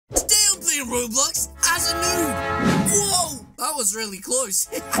in Roblox as a noob. Whoa, that was really close.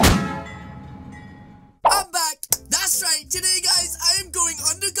 I'm back. That's right. Today, guys, I am going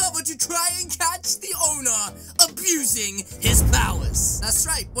undercover to try and catch the owner abusing his powers. That's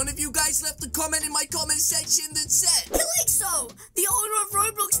right. One of you guys left a comment in my comment section that said, Calixo, the owner of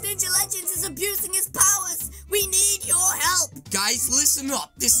Roblox Ninja Legends is abusing his powers. We need your help. Guys, listen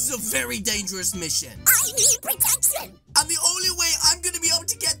up. This is a very dangerous mission. I need protection. And the only way I'm going to be able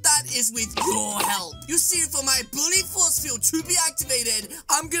to get that is with your help. You see, for my bully force field to be activated,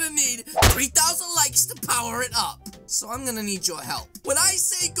 I'm going to need 3,000 likes to power it up. So I'm going to need your help. When I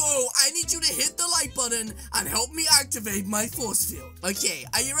say go, I need you to hit the like button and help me activate my force field. Okay,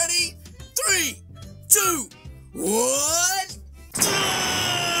 are you ready? 3, 2, 1.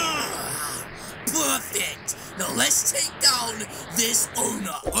 Perfect. Now let's take down this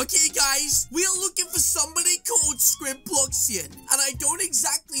owner. Okay, guys, we are looking for somebody called Scribbloxian, and I don't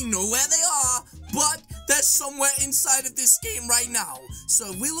exactly know where they are, but they're somewhere inside of this game right now.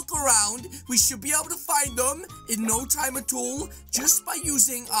 So if we look around, we should be able to find them in no time at all, just by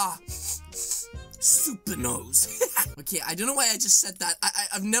using super nose. Okay, I don't know why I just said that.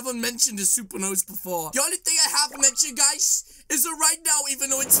 I've never mentioned a super nose before. The only thing I have mentioned, guys, is that right now, even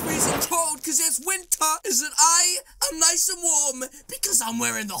though it's freezing cold because it's winter, is that I am nice and warm because I'm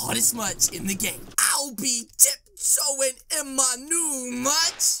wearing the hottest merch in the game. I'll be tiptoeing in my new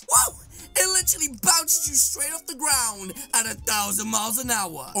merch. Whoa! It literally bounces you straight off the ground at 1,000 miles an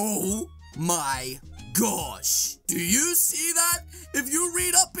hour. Oh my gosh. Do you see that? If you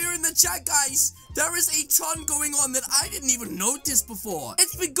read up here in the chat, guys, there is a ton going on that I didn't even notice before.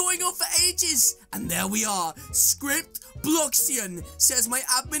 It's been going on for ages. And there we are. Scribbloxian says my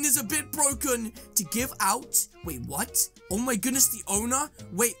admin is a bit broken to give out. Wait, what? Oh my goodness, the owner?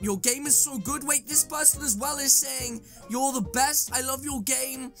 Wait, your game is so good. Wait, this person as well is saying, you're the best. I love your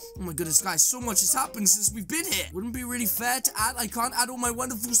game. Oh my goodness, guys, so much has happened since we've been here. Wouldn't be really fair to add. I can't add all my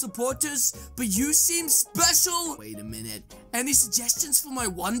wonderful supporters, but you seem special. Wait a minute. Any suggestions for my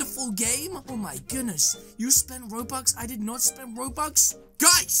wonderful game? Oh my goodness. You spent Robux? I did not spend Robux.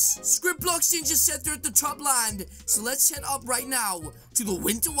 Guys, Scribbloxian just said they're at the top land, so let's head up right now to the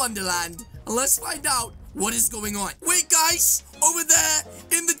Winter Wonderland, and let's find out what is going on. Wait, guys, over there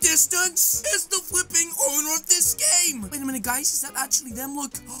in the distance is the flipping owner of this game. Wait a minute, guys, is that actually them?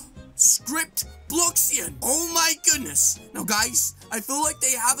 Look, Scribbloxian. Oh my goodness. Now, guys, I feel like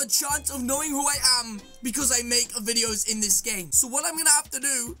they have a chance of knowing who I am because I make videos in this game. So what I'm gonna have to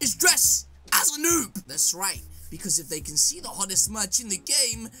do is dress as a noob. That's right. Because if they can see the hottest merch in the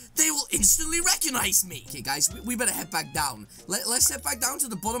game, they will instantly recognize me. Okay, guys, we better head back down. Let's head back down to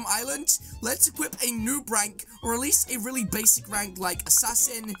the bottom island. Let's equip a noob rank, or at least a really basic rank like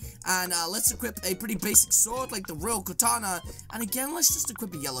assassin. And let's equip a pretty basic sword like the real katana. And again, let's just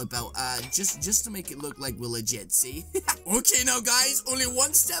equip a yellow belt, just to make it look like we're legit, see? Okay, now, guys, only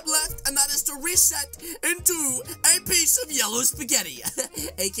one step left, and that is to reset into a piece of yellow spaghetti,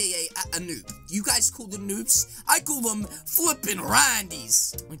 aka a noob. You guys call them noobs? I call them flippin'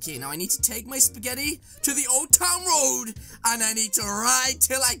 randies. Okay, now I need to take my spaghetti to the old town road, and I need to ride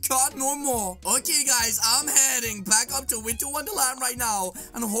till I can't no more. Okay, guys, I'm heading back up to Winter Wonderland right now,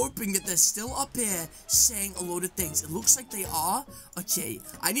 and hoping that they're still up here saying a load of things. It looks like they are. Okay,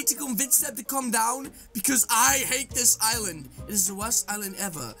 I need to convince them to come down because I hate this island. It is the worst island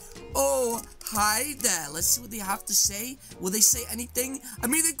ever. Oh, hi there. Let's see what they have to say. Will they say anything? I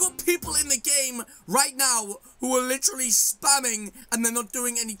mean, they've got people in the game right now who are literally spamming and they're not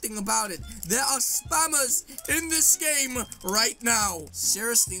doing anything about it. There are spammers in this game right now.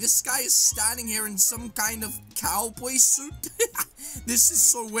 Seriously, this guy is standing here in some kind of cowboy suit. This is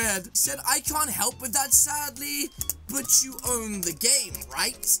so weird. Said, I can't help with that, sadly. But you own the game,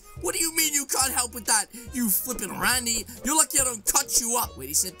 right? What do you mean you can't help with that, you flippin' Randy? You're lucky I don't cut you up. Wait,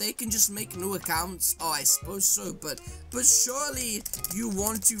 he said they can just make new accounts? Oh, I suppose so, but surely you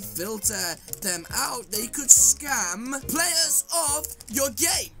want to filter them out. They could scam players of your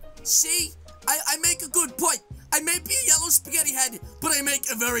game. See? I make a good point. I may be a yellow spaghetti head, but I make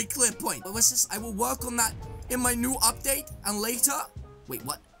a very clear point. What's this? I will work on that in my new update, and later... Wait,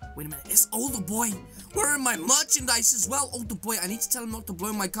 what? Wait a minute, it's Older Boy wearing my merchandise as well. Older Boy, I need to tell him not to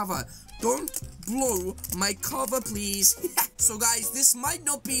blow my cover. Don't blow my cover, please. So, guys, this might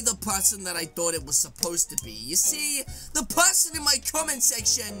not be the person that I thought it was supposed to be. You see, the person in my comment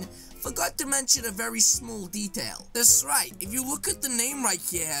section forgot to mention a very small detail. That's right, if you look at the name right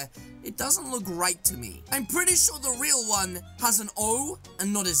here, it doesn't look right to me. I'm pretty sure the real one has an O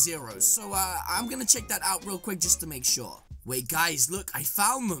and not a 0. So, I'm gonna check that out real quick just to make sure. Wait, guys, look, I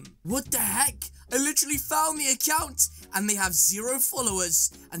found them. What the heck? I literally found the account, and they have 0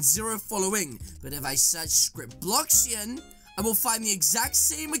 followers and 0 following. But if I search Scriptbloxian, I will find the exact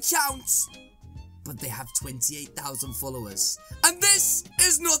same account, but they have 28,000 followers. And this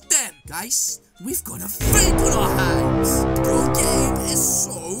is not them. Guys, we've got a fake on our hands. Your game is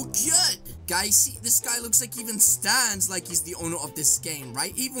so good. Guys, see, this guy looks like he even stands like he's the owner of this game,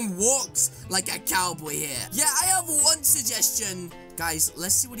 right? He even walks like a cowboy here. Yeah, I have one suggestion. Guys,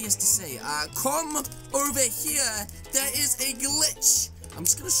 let's see what he has to say. Come over here. There is a glitch. I'm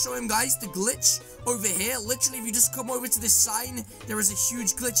just gonna show him, guys, the glitch over here. Literally, if you just come over to this sign, there is a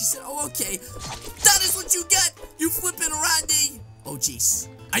huge glitch. He said, oh, okay. That is what you get, you flipping Randy. Oh, jeez.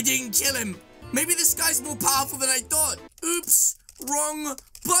 I didn't kill him. Maybe this guy's more powerful than I thought. Oops, wrong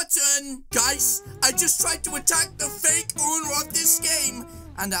button. Guys, I just tried to attack the fake owner of this game.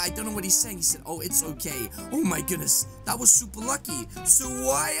 And I don't know what he's saying. He said, oh, it's okay. Oh, my goodness. That was super lucky. So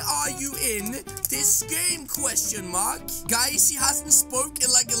why are you in this game, question mark? Guys, he hasn't spoke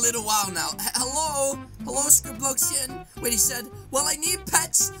in like a little while now. Hello? Hello, Scriptbloxian? Wait, he said, well, I need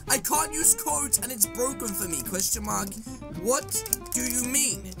pets. I can't use codes and it's broken for me, question mark. What do you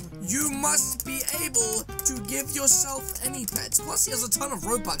mean? You must be able to give yourself any pets. Plus, he has a ton of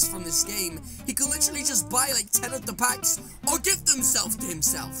Robux from this game. He could literally just buy like 10 of the packs or gift himself to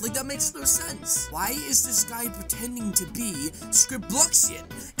himself. Like, that makes no sense. Why is this guy pretending to be Scriptbloxian?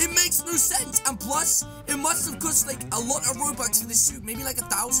 It makes no sense. And plus, it must have cost like a lot of Robux for this suit. Maybe like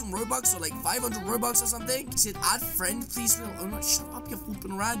 1,000 Robux or like 500 Robux or something. He said, add friend, please. Real owner. Shut up, you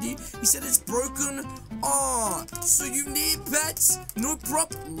flipping Randy. He said it's broken. Oh, so you need pets? No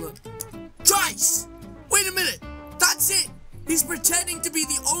problem. Guys, wait a minute. That's it. He's pretending to be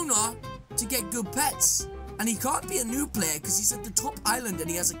the owner to get good pets. And he can't be a new player because he's at the top island and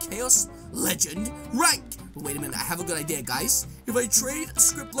he has a Chaos Legend rank. But wait a minute, I have a good idea, guys. If I trade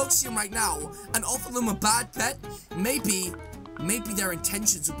Scriptbloxian right now and offer them a bad pet, maybe their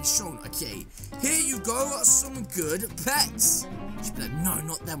intentions will be shown. Okay, here you go, some good pets. She'd be like, no,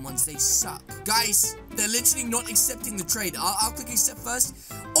 not them ones, they suck. Guys, they're literally not accepting the trade. I'll click accept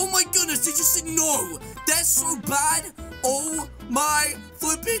first. Oh my goodness, they just said no. They're so bad. Oh my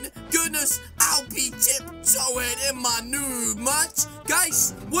flipping goodness. I'll be tiptoeing in my noob much.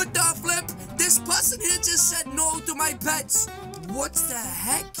 Guys, what the flip? This person here just said no to my pets. What the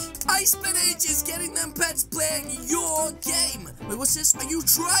heck? I spent ages getting them pets playing your game. Wait, what's this? Are you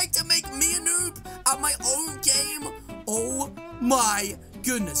trying to make me a noob at my own game? Oh my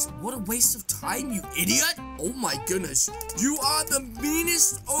goodness. What a waste of time, you idiot. Oh my goodness. You are the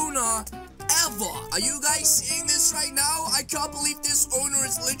meanest owner ever. Are you guys seeing this right now? I can't believe this owner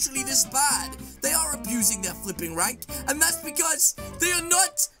is literally this bad. They are abusing their flipping rank, and that's because they are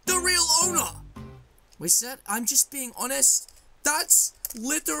not the real owner. Wait, Seth, I'm just being honest. That's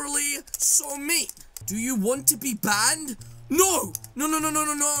literally so mean. Do you want to be banned? No! No,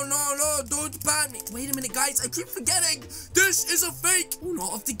 don't ban me. Wait a minute, guys, I keep forgetting. This is a fake owner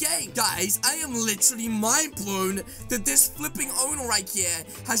of the game. Guys, I am literally mind blown that this flipping owner right here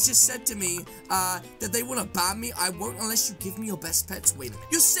has just said to me that they want to ban me. I won't unless you give me your best pets. Wait a minute.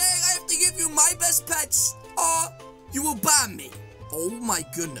 You're saying I have to give you my best pets or you will ban me? Oh my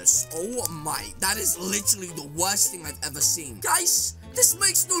goodness. Oh my. That is literally the worst thing I've ever seen. Guys, this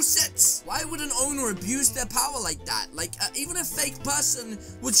makes no sense. Why would an owner abuse their power like that? Like, even a fake person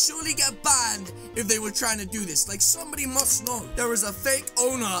would surely get banned if they were trying to do this. Like, somebody must know there is a fake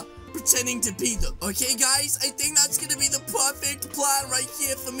owner pretending to be them. Okay, guys, I think that's gonna be the perfect plan right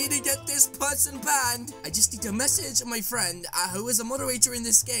here for me to get this person banned. I just need to message my friend who is a moderator in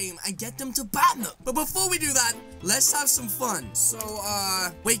this game and get them to ban them. But before we do that, let's have some fun. So,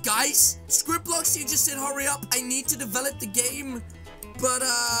 wait, guys, Scriptbloxian just said hurry up. I need to develop the game. But,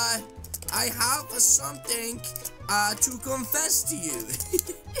 I have something, to confess to you.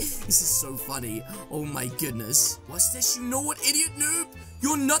 This is so funny. Oh my goodness. What's this? You know what, idiot noob?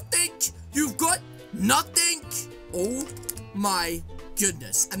 You're nothing. You've got nothing. Oh my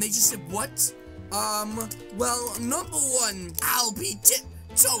goodness. And they just said, what? Well, number one, I'll be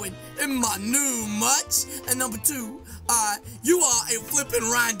tiptoeing in my new much. And number two, you are a flippin'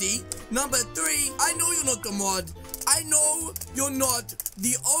 Randy. Number three, I know you're not the mod. I know you're not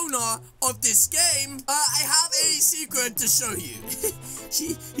the owner of this game. I have a secret to show you.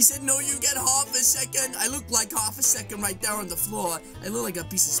 He said, no, you get half a second. I look like half a second right there on the floor. I look like a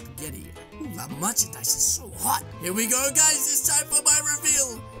piece of spaghetti. Ooh, that merchandise is so hot. Here we go, guys. It's time for my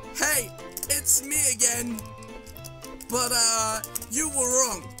reveal. Hey, it's me again. But, you were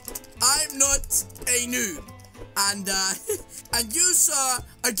wrong. I'm not a noob. And you, sir,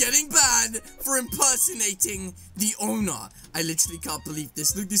 are getting banned for impersonating the owner. I literally can't believe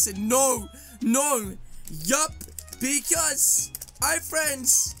this. Look, they said no, no, yup, because I'm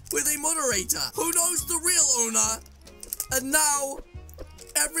friends with a moderator who knows the real owner. And now,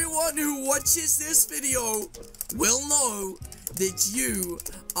 everyone who watches this video will know that you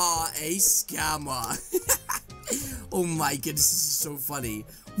are a scammer. Oh my goodness, this is so funny.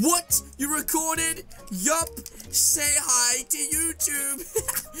 What? You recorded? Yup. Say hi to YouTube.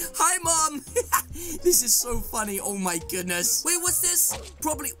 Hi, Mom. This is so funny. Oh my goodness. Wait, what's this?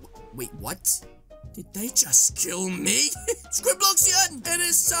 Probably... Wait, what? Did they just kill me? Scribbloxian! It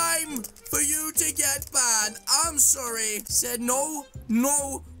is time for you to get banned. I'm sorry. Said no,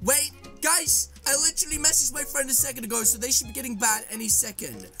 no. Wait, guys. I literally messaged my friend a second ago, so they should be getting banned any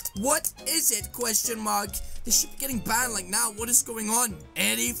second. What is it? Question mark. They should be getting banned like now. What is going on?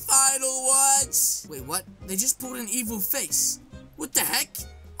 Any final words? Wait, what? They just pulled an evil face. What the heck?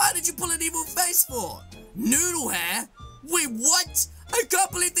 Why did you pull an evil face for? Noodle hair? Wait, what? I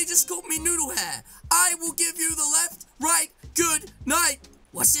can't believe they just called me noodle hair. I will give you the left, right, good night.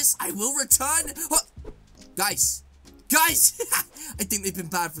 What's this? I will return. What? Guys. Guys. I think they've been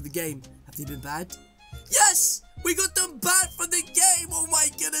banned for the game. Have they been banned? Yes! We got them banned from the game! Oh my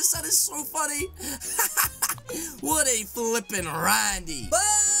goodness, that is so funny! What a flippin' Randy!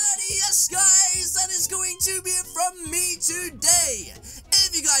 But yes, guys, that is going to be it from me today!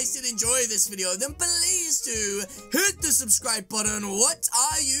 If you guys did enjoy this video, then please do hit the subscribe button. What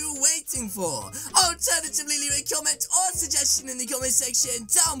are you waiting for? Alternatively, leave a comment or suggestion in the comment section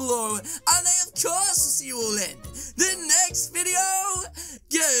down below. And I, of course, will see you all in the next video.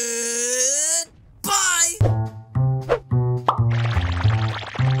 Goodbye!